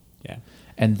left him. Yeah.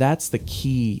 And that's the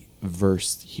key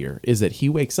verse here, is that he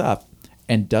wakes up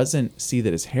and doesn't see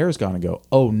that his hair is gone and go,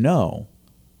 oh no,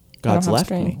 God's have left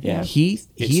strength. me. Yeah.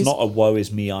 It's not a woe is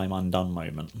me, I'm undone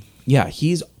moment. Yeah,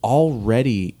 he's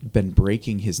already been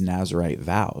breaking his Nazirite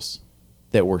vows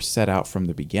that were set out from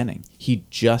the beginning. He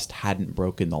just hadn't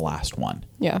broken the last one.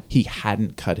 Yeah. He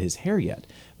hadn't cut his hair yet.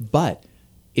 But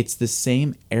it's the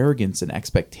same arrogance and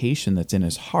expectation that's in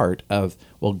his heart of,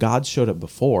 well, God showed up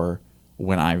before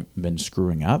when I've been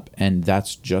screwing up, and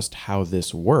that's just how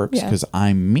this works because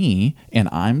I'm me and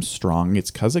I'm strong.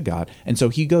 It's because of God. And so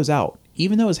he goes out,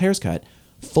 even though his hair's cut,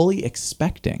 fully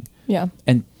expecting. Yeah.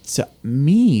 And to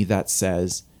me, that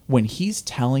says when he's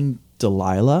telling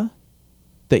Delilah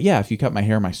that, if you cut my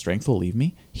hair, my strength will leave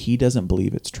me, he doesn't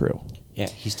believe it's true. Yeah,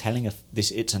 he's telling her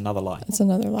this. It's another lie. It's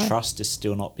another lie. Trust is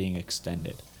still not being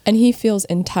extended. And he feels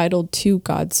entitled to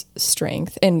God's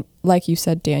strength. And like you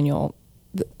said, Daniel,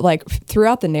 like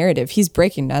throughout the narrative, he's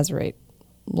breaking Nazirite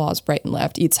laws right and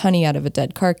left. Eats honey out of a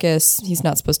dead carcass. He's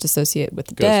not supposed to associate with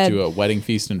the Goes dead. to a wedding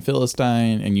feast in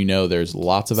Philistine, and there's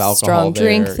lots of alcohol Strong there.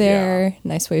 drink there.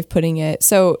 Nice way of putting it.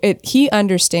 So he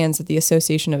understands that the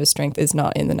association of his strength is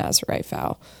not in the Nazirite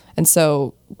vow. And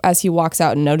so as he walks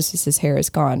out and notices his hair is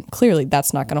gone, clearly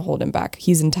that's not going to hold him back.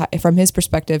 He's from his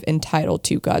perspective entitled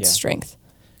to God's strength.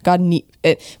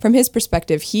 From his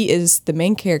perspective, he is the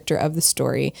main character of the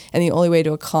story, and the only way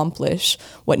to accomplish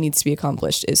what needs to be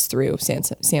accomplished is through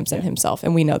Samson himself.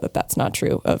 And we know that that's not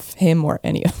true of him or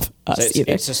any of us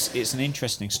either. It's an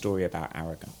interesting story about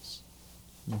arrogance.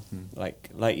 Mm-hmm.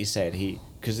 Like you said,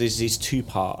 because there's these 2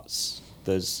 parts.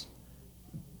 There's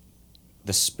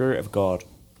the Spirit of God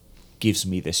gives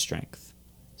me this strength.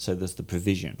 So there's the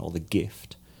provision or the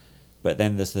gift, but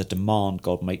then there's the demand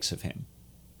God makes of him.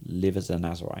 Live as a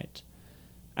Nazirite.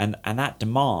 And that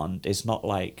demand is not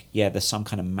like, there's some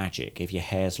kind of magic. If your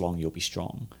hair's long, you'll be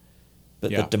strong. But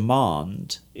the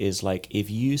demand is like, if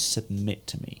you submit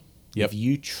to me, if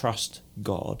you trust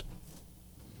God,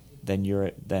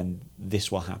 then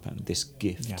this will happen. This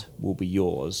gift will be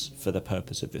yours for the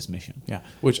purpose of this mission. Yeah,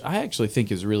 which I actually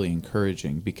think is really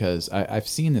encouraging because I've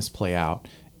seen this play out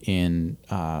in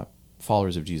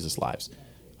followers of Jesus' lives.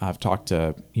 I've talked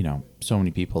to, so many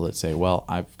people that say, well,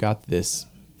 I've got this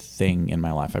thing in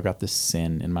my life. I've got this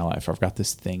sin in my life. I've got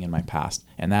this thing in my past.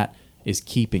 And that is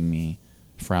keeping me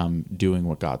from doing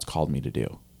what God's called me to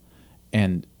do.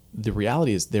 And the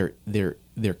reality is there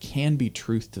can be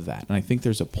truth to that. And I think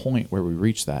there's a point where we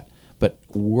reach that. But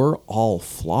we're all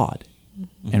flawed.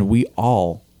 Mm-hmm. And we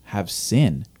all have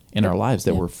sin in our lives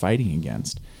that we're fighting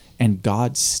against. And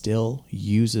God still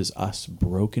uses us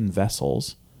broken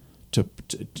vessels to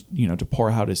pour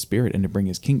out his Spirit and to bring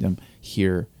his kingdom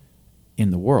here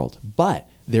in the world. But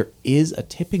there is a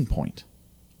tipping point.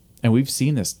 And we've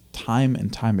seen this time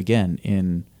and time again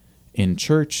in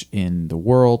church, in the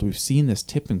world. We've seen this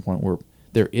tipping point where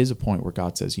there is a point where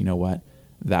God says, you know what,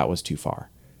 that was too far.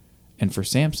 And for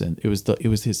Samson, it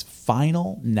was his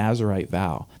final Nazirite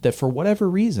vow that for whatever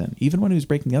reason, even when he was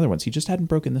breaking the other ones, he just hadn't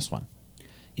broken this one.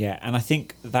 Yeah, and I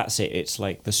think that's it. It's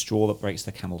like the straw that breaks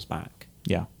the camel's back.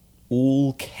 Yeah.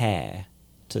 All care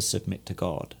to submit to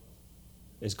God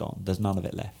is gone. There's none of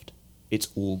it left. It's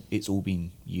all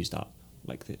been used up.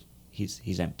 Like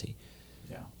he's empty.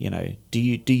 Yeah. Do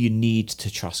you need to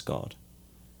trust God?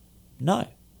 No.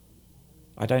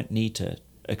 I don't need to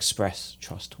express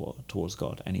trust towards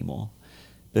God anymore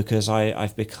because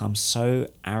I've become so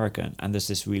arrogant, and there's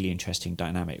this really interesting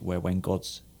dynamic where when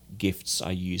God's gifts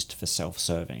are used for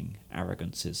self-serving,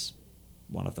 arrogance is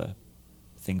one of the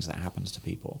things that happens to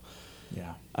people.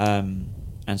 Yeah.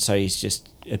 And so he's just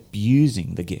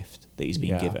abusing the gift that he's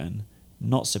been Yeah. given,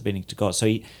 not submitting to God. So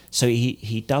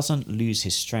he doesn't lose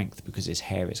his strength because his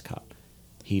hair is cut.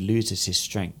 He loses his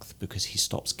strength because he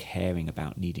stops caring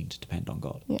about needing to depend on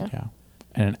God. Yeah. Yeah.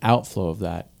 And an outflow of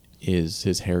that is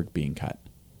his hair being cut.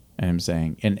 And I'm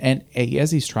saying, and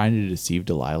as he's trying to deceive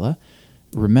Delilah,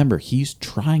 remember, he's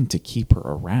trying to keep her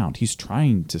around. He's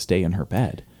trying to stay in her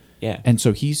bed. Yeah. And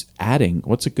so he's adding,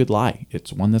 what's a good lie?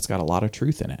 It's one that's got a lot of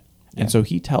truth in it. Yeah. And so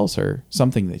he tells her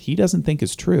something that he doesn't think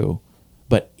is true,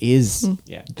 but is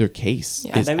Yeah. the case.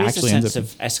 Yeah. And there is a actually ends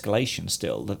sense up- of escalation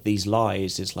still, that these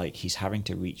lies is like he's having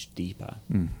to reach deeper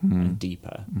and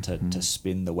deeper to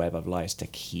spin the web of lies to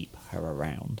keep her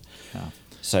around. Yeah.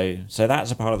 So that's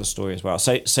a part of the story as well.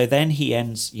 So then he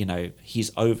ends,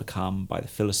 he's overcome by the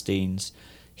Philistines.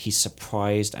 He's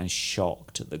surprised and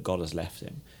shocked that God has left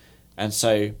him. And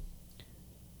so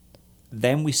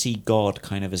then we see God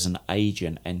kind of as an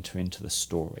agent enter into the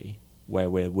story, where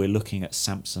we're looking at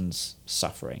Samson's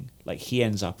suffering. Like, he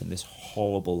ends up in this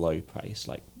horrible low place,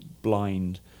 like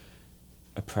blind,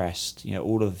 oppressed,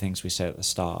 all of the things we said at the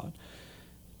start.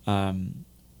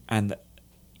 And,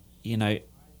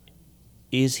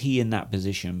 is he in that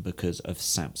position because of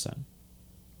Samson?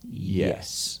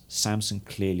 Yes. Samson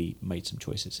clearly made some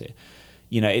choices here.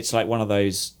 It's like one of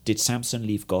those, did Samson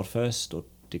leave God first, or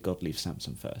did God leave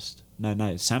Samson first?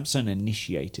 No. Samson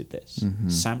initiated this.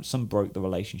 Samson broke the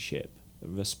relationship. The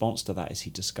response to that is he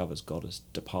discovers God has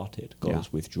departed. God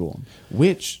has withdrawn.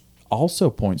 Which also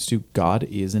points to God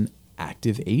is an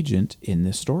active agent in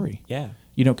this story. Yeah.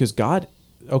 Because God,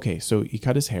 okay, so he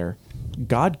cut his hair.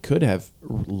 God could have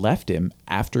left him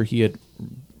after he had,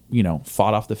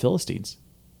 fought off the Philistines.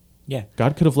 Yeah.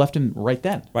 God could have left him right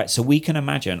then. Right, so we can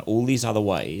imagine all these other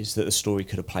ways that the story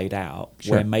could have played out,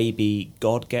 Sure. where maybe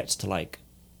God gets to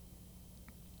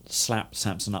slap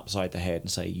Samson upside the head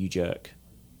and say, "You jerk,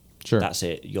 Sure. that's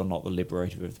it, you're not the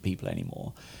liberator of the people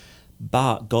anymore."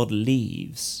 But God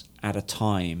leaves at a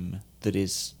time that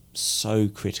is so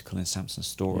critical in Samson's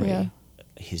story, Yeah.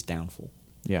 his downfall.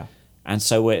 Yeah. And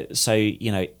so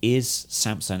is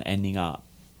Samson ending up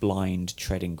blind,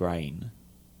 treading grain,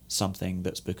 something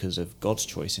that's because of God's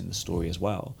choice in the story as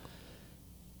well?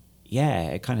 Yeah,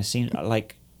 it kind of seemed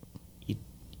like,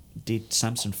 did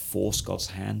Samson force God's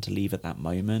hand to leave at that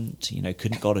moment?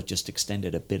 Couldn't God have just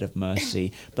extended a bit of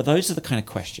mercy? But those are the kind of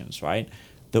questions, right,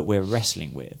 that we're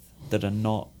wrestling with, that are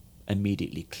not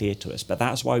immediately clear to us. But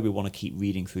that's why we want to keep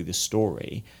reading through the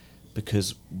story,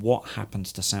 because what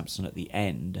happens to Samson at the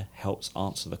end helps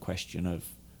answer the question of,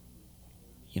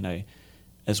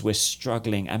 as we're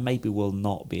struggling, and maybe we'll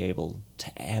not be able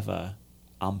to ever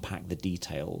unpack the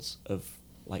details of,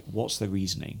 what's the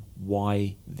reasoning?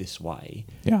 Why this way?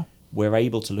 Yeah. We're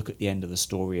able to look at the end of the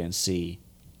story and see,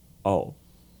 oh,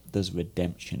 there's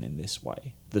redemption in this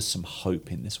way. There's some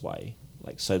hope in this way.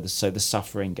 So the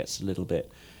suffering gets a little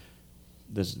bit,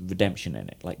 there's redemption in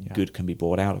it. Good can be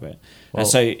brought out of it. Well, and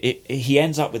so he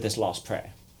ends up with this last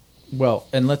prayer. Well,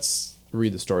 and let's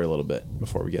read the story a little bit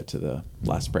before we get to the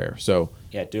last prayer. So,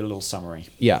 Yeah, do a little summary.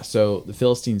 yeah, so the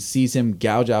Philistines seize him,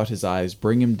 gouge out his eyes,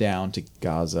 bring him down to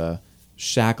Gaza,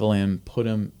 shackle him, put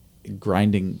him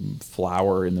grinding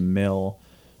flour in the mill.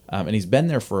 And he's been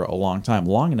there for a long time,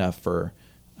 long enough for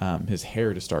his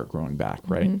hair to start growing back,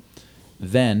 right? Mm-hmm.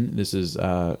 Then, this is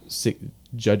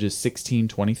Judges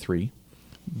 16:23.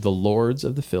 The lords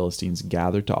of the Philistines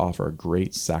gathered to offer a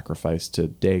great sacrifice to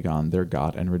Dagon, their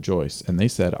god, and rejoice. And they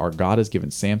said, "Our God has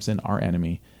given Samson, our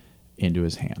enemy, into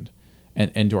his hand,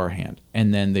 and into our hand."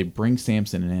 And then they bring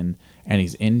Samson in, and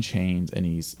he's in chains, and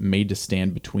he's made to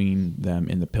stand between them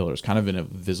in the pillars, kind of in a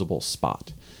visible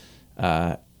spot.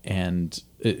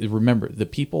 Remember, the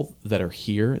people that are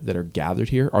here, that are gathered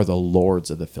here, are the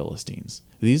lords of the Philistines.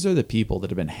 These are the people that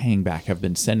have been hanging back, have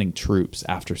been sending troops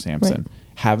after Samson,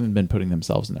 haven't been putting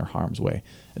themselves in their harm's way.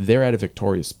 They're at a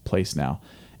victorious place now.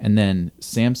 And then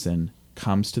Samson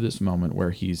comes to this moment where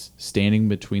he's standing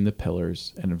between the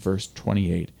pillars, and in verse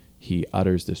 28, he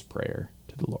utters this prayer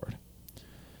to the Lord.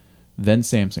 Then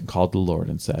Samson called the Lord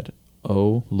and said,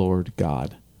 "O Lord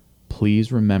God,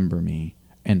 please remember me,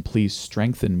 and please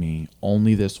strengthen me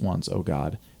only this once, O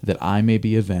God, that I may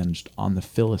be avenged on the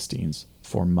Philistines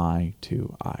for my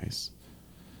 2 eyes."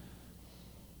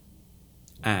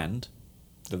 And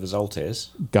the result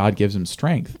is, God gives him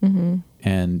strength,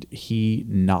 and he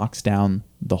knocks down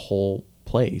the whole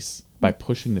place by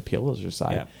pushing the pillars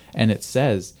aside. Yeah. And it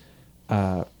says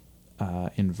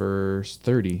in verse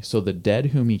 30, "So the dead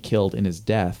whom he killed in his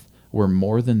death were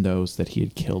more than those that he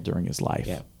had killed during his life."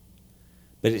 yeah.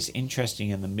 But it's interesting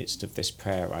in the midst of this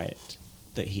prayer, right?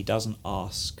 that he doesn't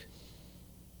ask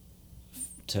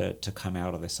to come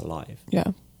out of this alive.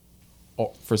 Yeah.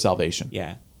 Or for salvation.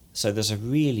 Yeah. So there's a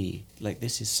really,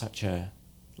 this is such a,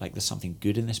 there's something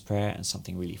good in this prayer and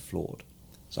something really flawed.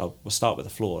 So we'll start with the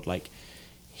flawed.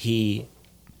 He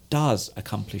does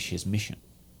accomplish his mission.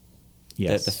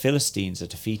 Yes. The Philistines are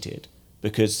defeated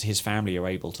because his family are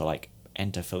able to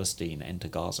enter Philistine, enter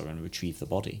Gaza, and retrieve the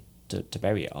body to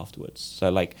bury it afterwards.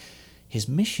 So his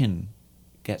mission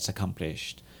gets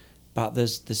accomplished, but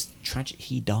there's this tragic.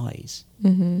 He dies,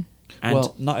 and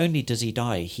not only does he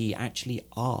die, he actually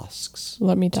asks,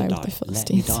 Let me to die with the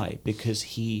Philistines. Let me die, because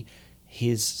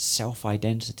his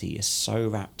self-identity is so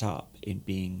wrapped up in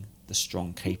being the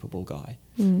strong, capable guy,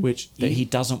 Which that he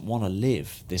doesn't want to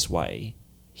live this way.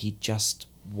 He just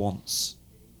wants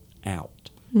out.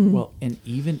 Well, and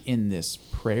even in this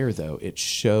prayer, though, it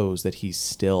shows that he's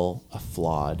still a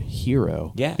flawed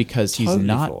hero. Yeah, because he's totally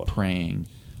not flawed. praying,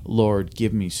 Lord,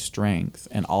 give me strength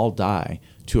and I'll die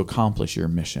to accomplish your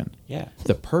mission. Yeah.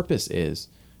 The purpose is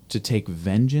to take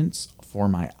vengeance for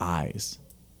my eyes.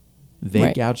 They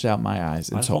Right. gouged out my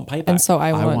eyes. I And just so want payback. And so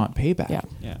I want, want payback. Yeah.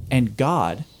 Yeah. And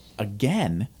God,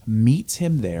 again, meets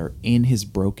him there in his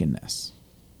brokenness.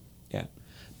 Yeah,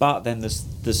 but then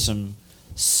there's some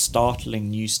startling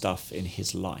new stuff in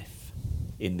his life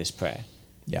in this prayer.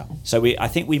 Yeah. So I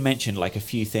think we mentioned a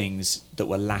few things that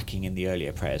were lacking in the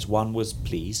earlier prayers. One was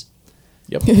please.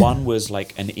 Yep. One was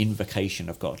an invocation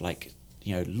of God,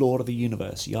 Lord of the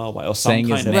universe, Yahweh, or some Saying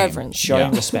his kind of name. Reverence.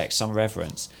 showing Yeah. respect, some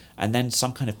reverence, and then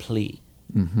some kind of plea.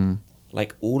 Mm-hmm.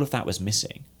 All of that was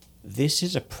missing. This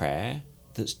is a prayer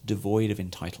that's devoid of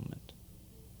entitlement.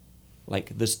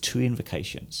 There's two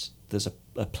invocations, there's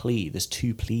a plea, there's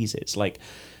two pleases.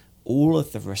 All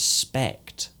of the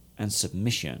respect and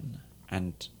submission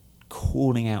and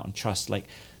calling out and trust.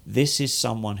 This is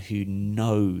someone who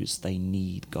knows they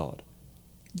need God.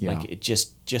 Yeah. It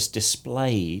just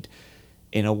displayed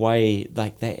in a way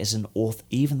there is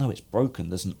even though it's broken,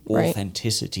 there's an Right.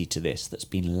 authenticity to this that's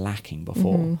been lacking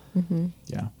before.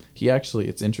 Yeah. He actually,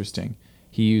 it's interesting.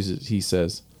 He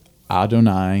says,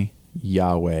 Adonai,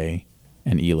 Yahweh,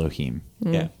 and Elohim.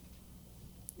 Yeah.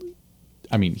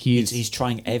 I mean, He's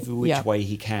trying every which Yeah. way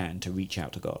he can to reach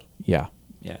out to God. yeah,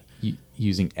 Yeah.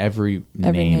 using every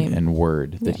Every name name. and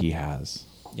word that Yeah. he has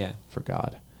Yeah. for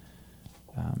God.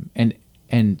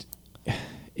 And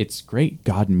it's great.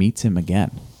 God meets him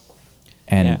again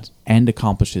and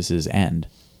accomplishes his end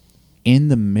in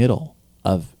the middle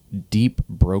of deep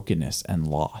brokenness and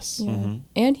loss. Yeah.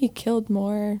 And he killed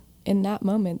more in that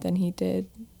moment than he did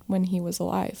when he was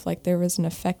alive. There was an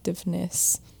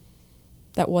effectiveness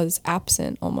that was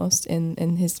absent almost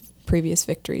in his previous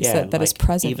victories that is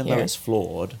present even here. though it's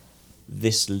flawed,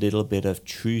 this little bit of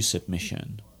true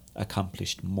submission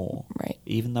accomplished more. Right.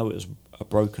 Even though it was a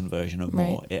broken version of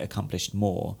more, Right. it accomplished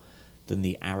more than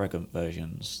the arrogant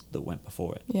versions that went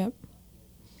before it. Yep.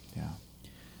 Yeah.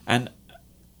 And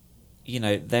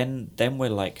then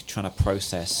we're trying to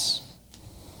process,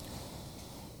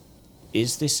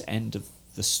 is this end of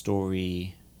the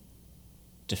story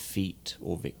defeat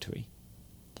or victory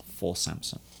for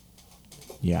Samson?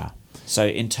 Yeah. So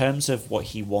in terms of what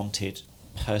he wanted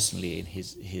personally in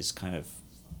his kind of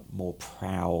more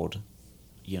proud,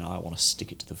 I want to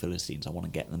stick it to the Philistines, I want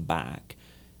to get them back,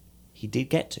 he did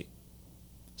get to.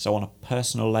 So on a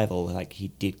personal level, he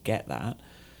did get that,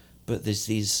 but that's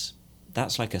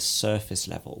a surface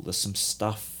level. There's some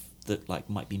stuff that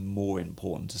might be more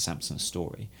important to Samson's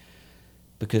story,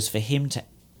 because for him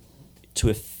to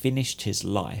have finished his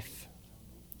life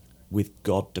with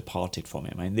God departed from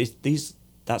him. I mean,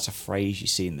 that's a phrase you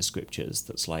see in the scriptures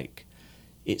that's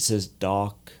it's as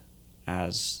dark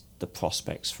as the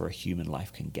prospects for a human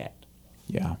life can get.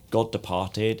 Yeah. God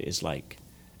departed is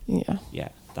Yeah. yeah,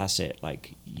 that's it.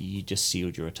 You just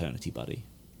sealed your eternity, buddy.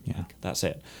 Yeah. That's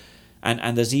it.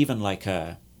 And there's even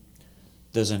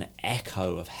there's an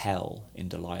echo of hell in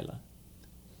Delilah.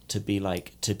 To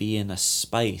be in a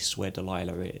space where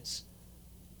Delilah is.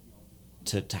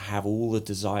 To have all the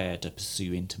desire to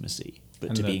pursue intimacy, but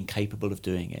And to be the- incapable of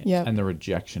doing it. Yep. And the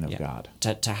rejection of Yeah. God.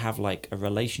 To have a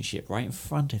relationship right in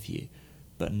front of you,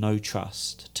 but no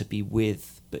trust. To be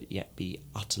with, but yet be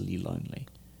utterly lonely.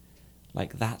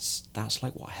 That's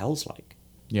what hell's like.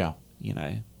 Yeah.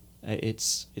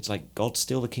 It's God's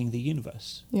still the king of the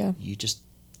universe. Yeah.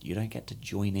 You don't get to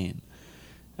join in,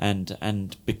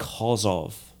 and because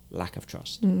of lack of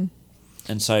trust.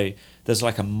 And so there's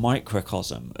a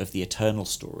microcosm of the eternal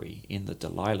story in the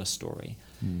Delilah story.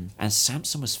 And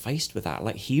Samson was faced with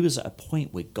that. He was at a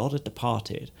point where God had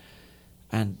departed,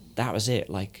 and that was it.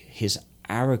 His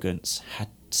arrogance had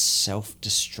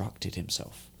self-destructed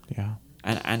himself. Yeah.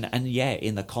 And yeah,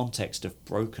 in the context of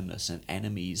brokenness and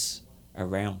enemies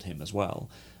around him as well.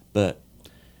 But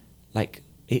like,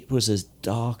 it was as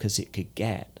dark as it could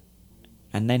get.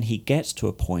 And then he gets to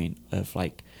a point of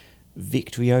like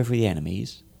victory over the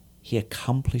enemies. He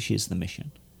accomplishes the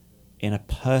mission. In a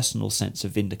personal sense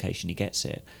of vindication, he gets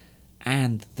it.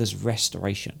 And there's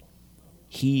restoration.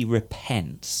 He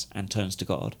repents and turns to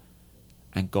God,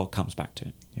 and God comes back to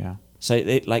him. Yeah. So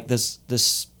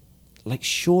there's like,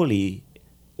 surely,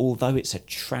 although it's a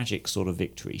tragic sort of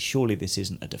victory, surely this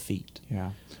isn't a defeat.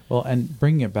 Yeah. Well, and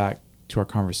bringing it back to our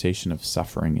conversation of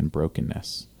suffering and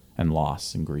brokenness and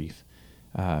loss and grief,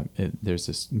 there's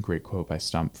this great quote by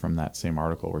Stump from that same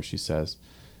article where she says,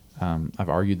 I've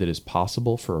argued that it's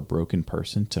possible for a broken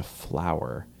person to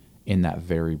flower in that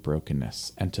very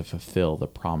brokenness and to fulfill the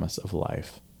promise of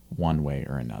life one way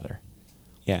or another.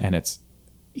 Yeah. And it's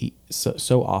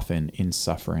so often in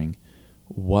suffering,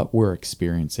 what we're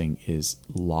experiencing is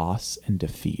loss and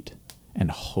defeat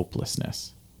and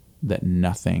hopelessness, that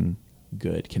nothing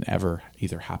good can ever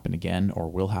either happen again or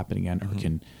will happen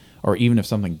again, or even if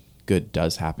something good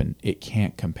does happen, it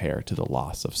can't compare to the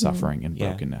loss of suffering and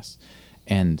brokenness.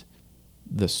 And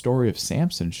the story of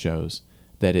Samson shows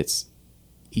that it's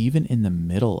even in the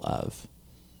middle of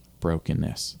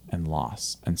brokenness and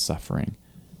loss and suffering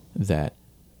that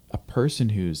a person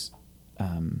who's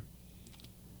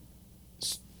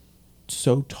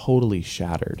so totally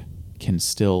shattered can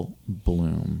still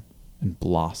bloom and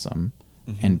blossom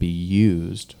and be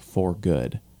used for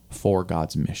good, for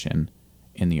God's mission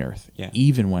in the earth,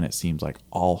 even when it seems like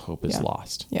all hope is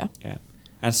lost. Yeah. Yeah.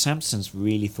 And Samson's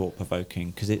really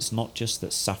thought-provoking, because it's not just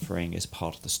that suffering is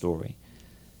part of the story.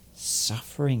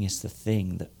 Suffering is the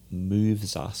thing that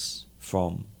moves us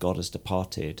from God has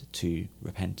departed to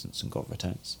repentance and God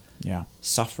returns. Yeah.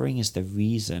 Suffering is the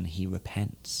reason he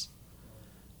repents.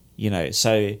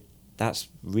 So that's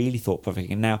really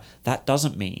thought-provoking. Now, that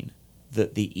doesn't mean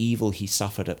that the evil he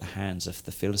suffered at the hands of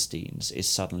the Philistines is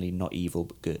suddenly not evil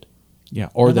but good. Yeah,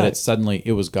 or that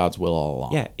it was God's will all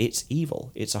along. Yeah, it's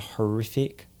evil. It's a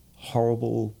horrific,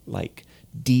 horrible, like,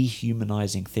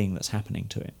 dehumanizing thing that's happening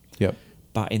to him. Yep.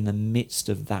 But in the midst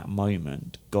of that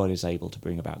moment, God is able to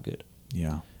bring about good.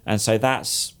 Yeah. And so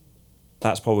that's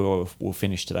probably where we'll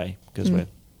finish today, because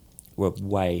we're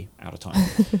way out of time.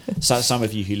 So some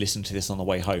of you who listen to this on the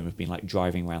way home have been like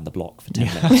driving around the block for 10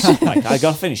 minutes. Like, I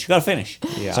gotta finish.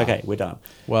 Yeah. It's okay, we're done.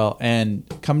 Well, and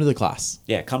come to the class.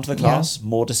 Yeah, come to the class,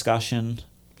 more discussion,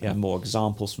 and more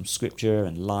examples from scripture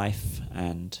and life,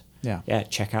 and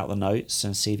check out the notes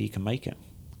and see if you can make it.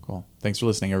 Cool. Thanks for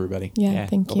listening, everybody. Yeah,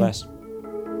 thank God you.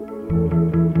 bless.